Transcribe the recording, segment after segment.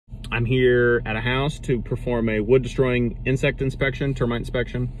I'm here at a house to perform a wood destroying insect inspection, termite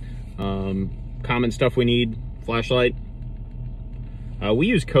inspection. Common stuff we need: flashlight. We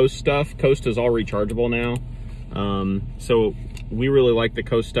use Coast stuff. Coast is all rechargeable now. So we really like the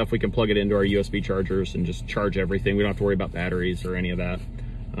Coast stuff. We can plug it into our USB chargers and just charge everything. We don't have to worry about batteries or any of that.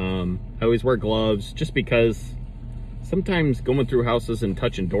 I always wear gloves just because sometimes going through houses and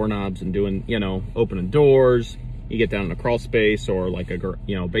touching doorknobs and doing, you know, opening doors, you get down in a crawl space or like a,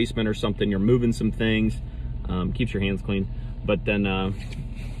 you know, basement or something, you're moving some things, keeps your hands clean. But then,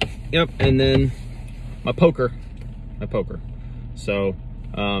 yep, and then my poker. So,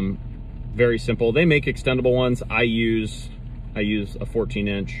 very simple. They make extendable ones. I use a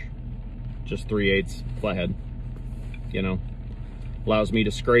 14-inch, just 3/8 flathead, you know. Allows me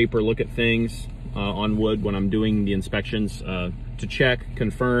to scrape or look at things on wood when I'm doing the inspections, to check,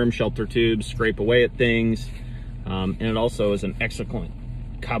 confirm shelter tubes, scrape away at things. And it also is an excellent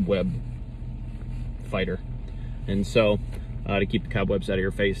cobweb fighter. And so, to keep the cobwebs out of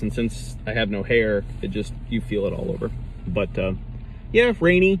your face. And since I have no hair, you feel it all over. But yeah,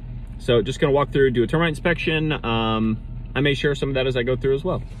 rainy. So just gonna walk through, do a termite inspection. I may share some of that as I go through as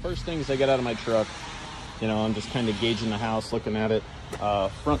well. First thing is I get out of my truck. You know, I'm just kind of gauging the house, looking at it.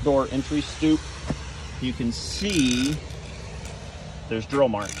 Front door entry stoop. You can see there's drill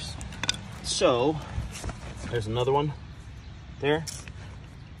marks. So there's another one there.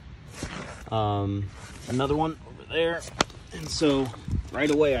 Another one over there. And so right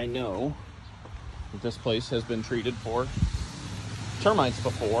away I know that this place has been treated for termites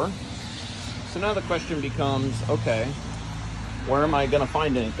before. So now the question becomes, okay, where am I gonna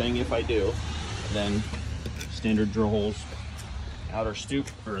find anything if I do? And then standard drill holes, outer stoop,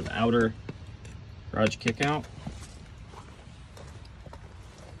 or the outer garage kick out.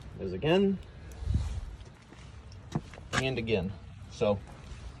 There's again, and again. So,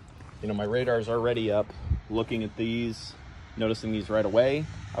 you know, my radar's already up, looking at these, noticing these right away.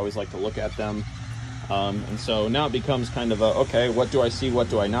 I always like to look at them. And so now it becomes kind of a, okay, what do I see, what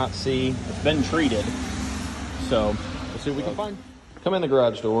do I not see? It's been treated. So let's see what we can find. Come in the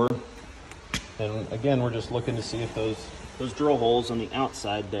garage door. And again, we're just looking to see if those drill holes on the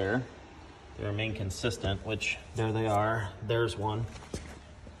outside there, they remain consistent, which there they are. There's one.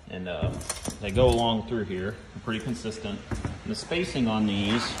 And they go along through here, pretty consistent. And the spacing on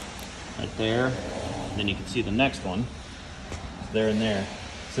these, right there, and then you can see the next one, there and there.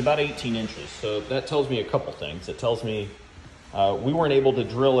 It's about 18 inches. So that tells me a couple things. It tells me we weren't able to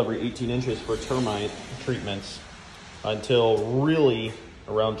drill every 18 inches for termite treatments until really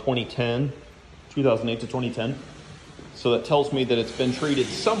around 2008 to 2010. So that tells me that it's been treated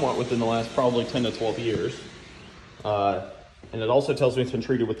somewhat within the last probably 10 to 12 years. And it also tells me it's been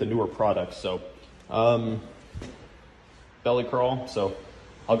treated with the newer products. So belly crawl. So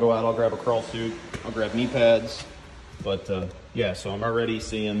I'll go out, I'll grab a crawl suit, I'll grab knee pads. But yeah, so I'm already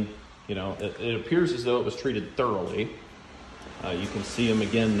seeing, you know, it appears as though it was treated thoroughly. You can see them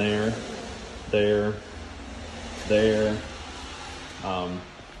again there.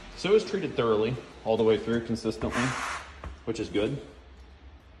 So it was treated thoroughly all the way through consistently, which is good.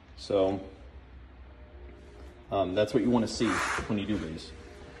 So that's what you want to see when you do these.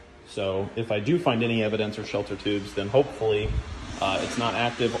 So if I do find any evidence or shelter tubes, then hopefully it's not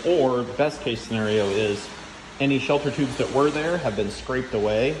active, or the best case scenario is any shelter tubes that were there have been scraped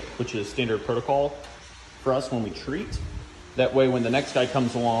away, which is standard protocol for us when we treat. That way, when the next guy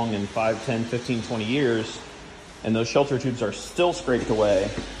comes along in 5, 10, 15, 20 years, and those shelter tubes are still scraped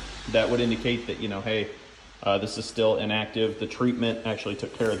away, that would indicate that, you know, hey, this is still inactive. The treatment actually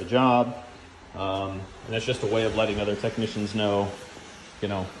took care of the job. And that's just a way of letting other technicians know, you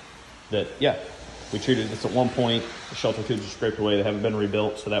know, that, yeah, we treated this at one point, the shelter tubes are scraped away, they haven't been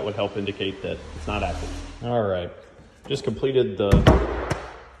rebuilt, so that would help indicate that it's not active. All right, just completed the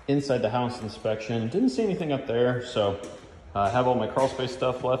inside the house inspection. Didn't see anything up there, so I have all my Crawlspace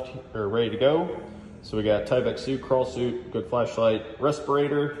stuff left, or ready to go. So we got Tyvek suit, crawl suit, good flashlight,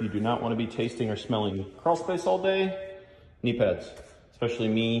 respirator. You do not want to be tasting or smelling Crawlspace all day. Knee pads, especially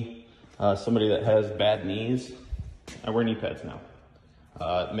me, somebody that has bad knees. I wear knee pads now.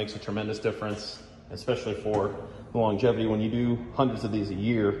 It makes a tremendous difference, especially for the longevity. When you do hundreds of these a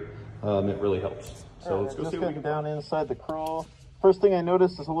year, it really helps. So let's go see what we can down inside the crawl. First thing I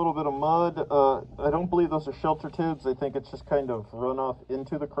noticed is a little bit of mud. I don't believe those are shelter tubes. I think it's just kind of run off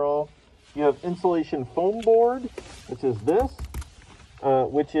into the crawl. You have insulation foam board, which is this,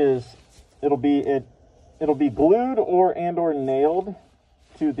 it'll be glued or nailed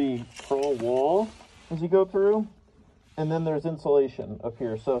to the crawl wall as you go through. And then there's insulation up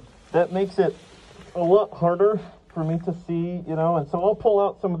here. So that makes it a lot harder for me to see, you know, and so I'll pull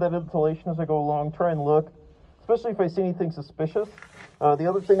out some of that insulation as I go along, try and look, especially if I see anything suspicious. The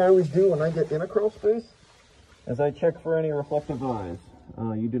other thing I always do when I get in a crawl space is I check for any reflective eyes.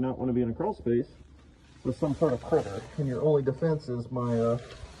 You do not want to be in a crawl space with some sort of critter, and your only defense is my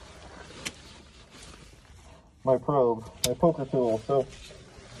my probe, my poker tool. So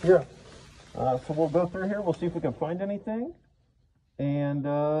yeah, so we'll go through here, we'll see if we can find anything, and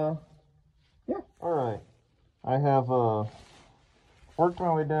yeah, all right. I have worked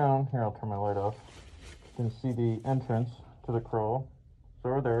my way down. Here, I'll turn my light off. You can see the entrance to the crawl. So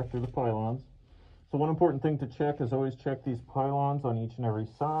over there, through the pylons. So one important thing to check is always check these pylons on each and every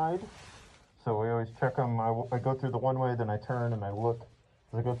side. So we always check them. I go through the one way, then I turn and I look.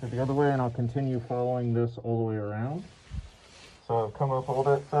 I go through the other way, and I'll continue following this all the way around. So I've come up all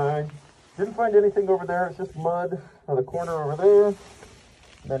that side. Didn't find anything over there. It's just mud on the corner over there.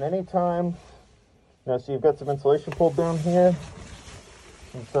 Then anytime, you know, so you've got some insulation pulled down here.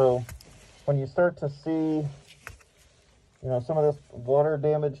 And so when you start to see, you know, some of this water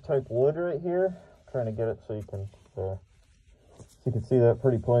damage type wood right here, I'm trying to get it so you can see that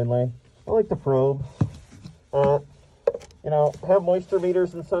pretty plainly. I like the probe. You know, have moisture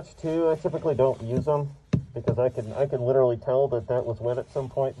meters and such too. I typically don't use them because I can literally tell that was wet at some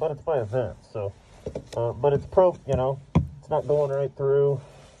point, but it's by a vent, so but it's probe, you know, it's not going right through.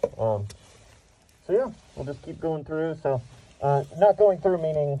 So yeah, we'll just keep going through. So not going through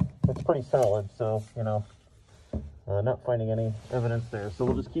meaning it's pretty solid, so you know, not finding any evidence there. So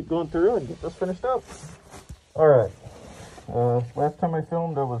we'll just keep going through and get this finished up. All right. Last time I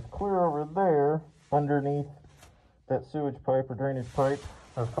filmed, I was clear over there underneath that sewage pipe or drainage pipe.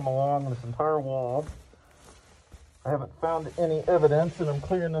 I've come along this entire wall. I haven't found any evidence, and I'm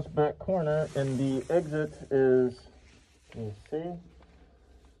clearing this back corner, and the exit is, can you see?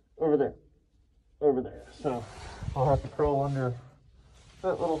 Over there. Over there. So I'll have to crawl under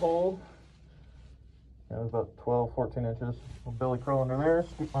that little hole. It was about 12, 14 inches. I'll belly crawl under there,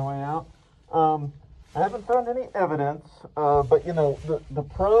 scoop my way out. I haven't found any evidence, but you know, the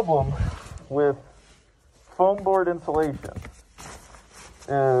problem with foam board insulation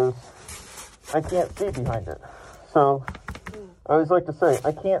is I can't see behind it. So I always like to say,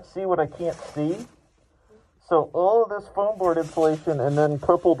 I can't see what I can't see. So all of this foam board insulation, and then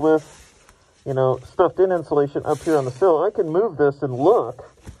coupled with, you know, stuffed in insulation up here on the sill, I can move this and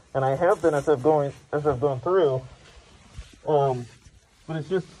look, and I have been as I've gone through. But it's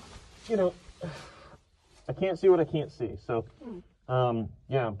just, you know, I can't see what I can't see. So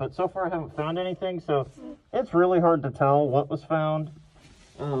yeah, but so far I haven't found anything, so it's really hard to tell what was found.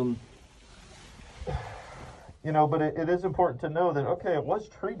 You know, but it is important to know that, okay, it was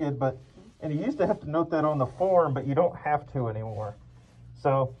treated, but, and you used to have to note that on the form, but you don't have to anymore.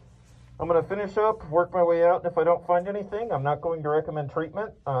 So I'm going to finish up, work my way out, and if I don't find anything, I'm not going to recommend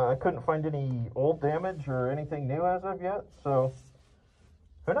treatment. I couldn't find any old damage or anything new as of yet, so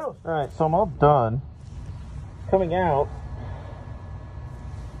who knows? All right, so I'm all done. Coming out,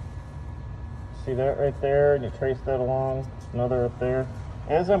 see that right there, and you trace that along, another up there.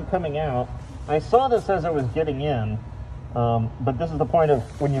 As I'm coming out, I saw this as I was getting in, but this is the point of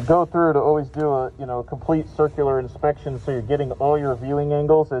when you go through to always do a, you know, complete circular inspection, so you're getting all your viewing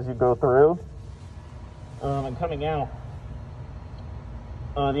angles as you go through. And coming out,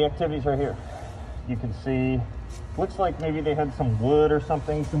 the activity's right here. You can see, looks like maybe they had some wood or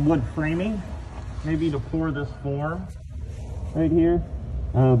something, some wood framing, maybe to pour this form right here.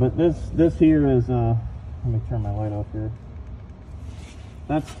 But this here is, let me turn my light off here.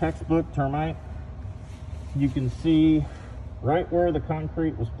 That's textbook termite. You can see right where the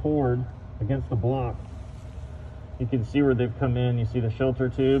concrete was poured against the block. You can see where they've come in. You see the shelter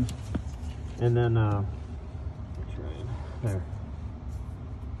tubes. And then, there.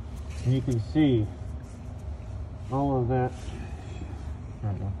 And you can see all of that.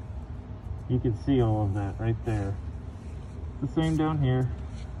 There we go. You can see all of that right there. The same down here.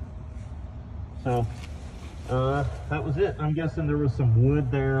 So that was it. I'm guessing there was some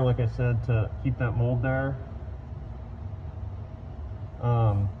wood there, like I said, to keep that mold there.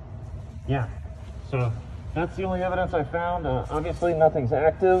 Yeah, so that's the only evidence I found. Obviously nothing's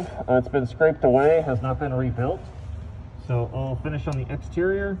active. It's been scraped away, has not been rebuilt. So I'll finish on the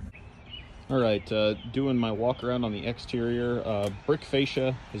exterior. All right, doing my walk around on the exterior. Brick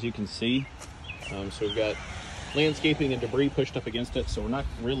fascia, as you can see. So we've got landscaping and debris pushed up against it, so we're not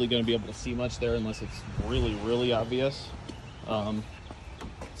really going to be able to see much there unless it's really, really obvious.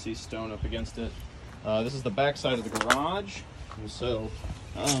 See stone up against it. This is the back side of the garage. And so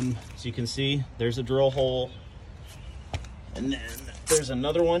you can see there's a drill hole, and then there's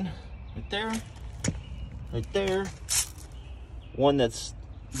another one right there, right there. One that's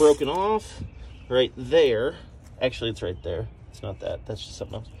broken off right there. Actually, it's right there. It's not that. That's just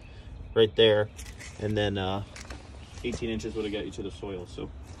something else. Right there. And then 18 inches would have got you to the soil. So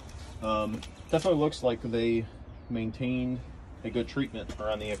definitely looks like they maintained a good treatment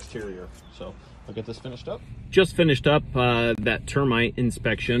around the exterior. So I'll get this finished up. Just finished up that termite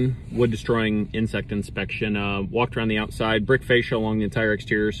inspection, wood destroying insect inspection. Walked around the outside, brick fascia along the entire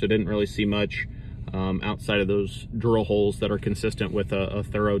exterior, so didn't really see much outside of those drill holes that are consistent with a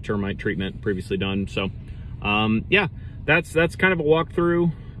thorough termite treatment previously done. So yeah, that's kind of a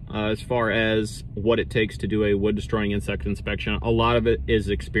walkthrough as far as what it takes to do a wood destroying insect inspection. A lot of it is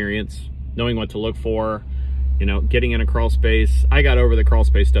experience, knowing what to look for, you know, getting in a crawl space. I got over the crawl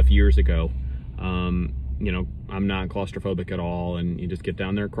space stuff years ago. You know, I'm not claustrophobic at all, and you just get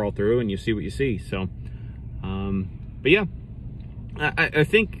down there, crawl through, and you see what you see. So, but yeah, I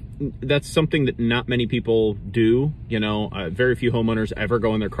think that's something that not many people do. You know, very few homeowners ever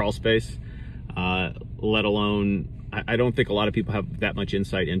go in their crawl space, let alone, I don't think a lot of people have that much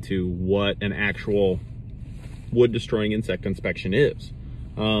insight into what an actual wood destroying insect inspection is.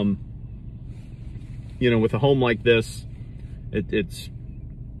 You know, with a home like this, it's,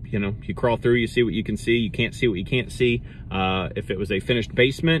 you know, you crawl through, you see what you can see, you can't see what you can't see. If it was a finished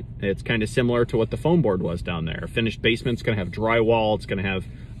basement, it's kind of similar to what the foam board was down there. A finished basement's gonna have drywall, it's gonna have,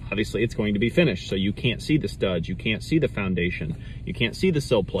 obviously it's going to be finished, so you can't see the studs, you can't see the foundation, you can't see the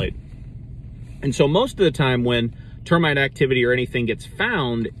sill plate. And so most of the time when termite activity or anything gets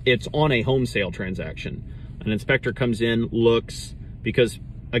found, it's on a home sale transaction. An inspector comes in, looks, because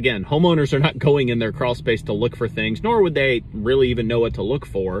again, homeowners are not going in their crawl space to look for things, nor would they really even know what to look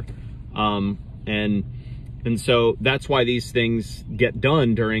for. And so that's why these things get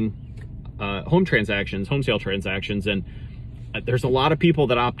done during home transactions, home sale transactions. And there's a lot of people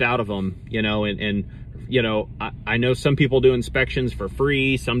that opt out of them, you know, and you know, I know some people do inspections for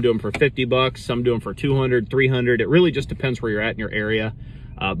free, some do them for 50 bucks, some do them for 200, 300. It really just depends where you're at in your area.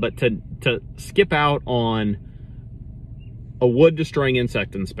 But to skip out on a wood destroying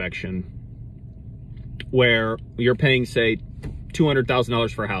insect inspection where you're paying, say,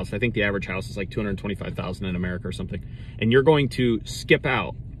 $200,000 for a house. I think the average house is like $225,000 in America or something. And you're going to skip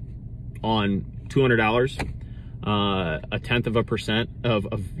out on $200, a tenth of a percent of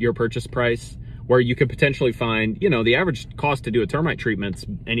your purchase price, where you could potentially find, you know, the average cost to do a termite treatment's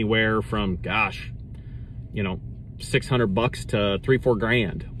anywhere from, gosh, you know, 600 bucks to 3-4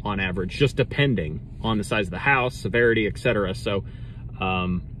 grand on average, just depending on the size of the house, severity, etc. So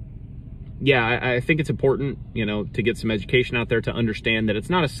yeah, I think it's important, you know, to get some education out there to understand that it's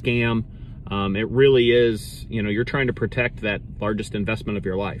not a scam. It really is, you know, you're trying to protect that largest investment of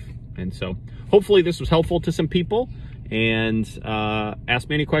your life. And so hopefully this was helpful to some people. And ask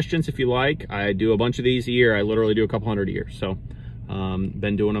me any questions if you like. I do a bunch of these a year. I literally do a couple hundred a year. So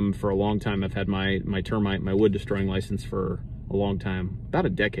been doing them for a long time. I've had my termite, my wood destroying license for a long time, about a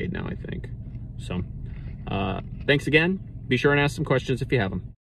decade now, I think. So thanks again. Be sure and ask some questions if you have them.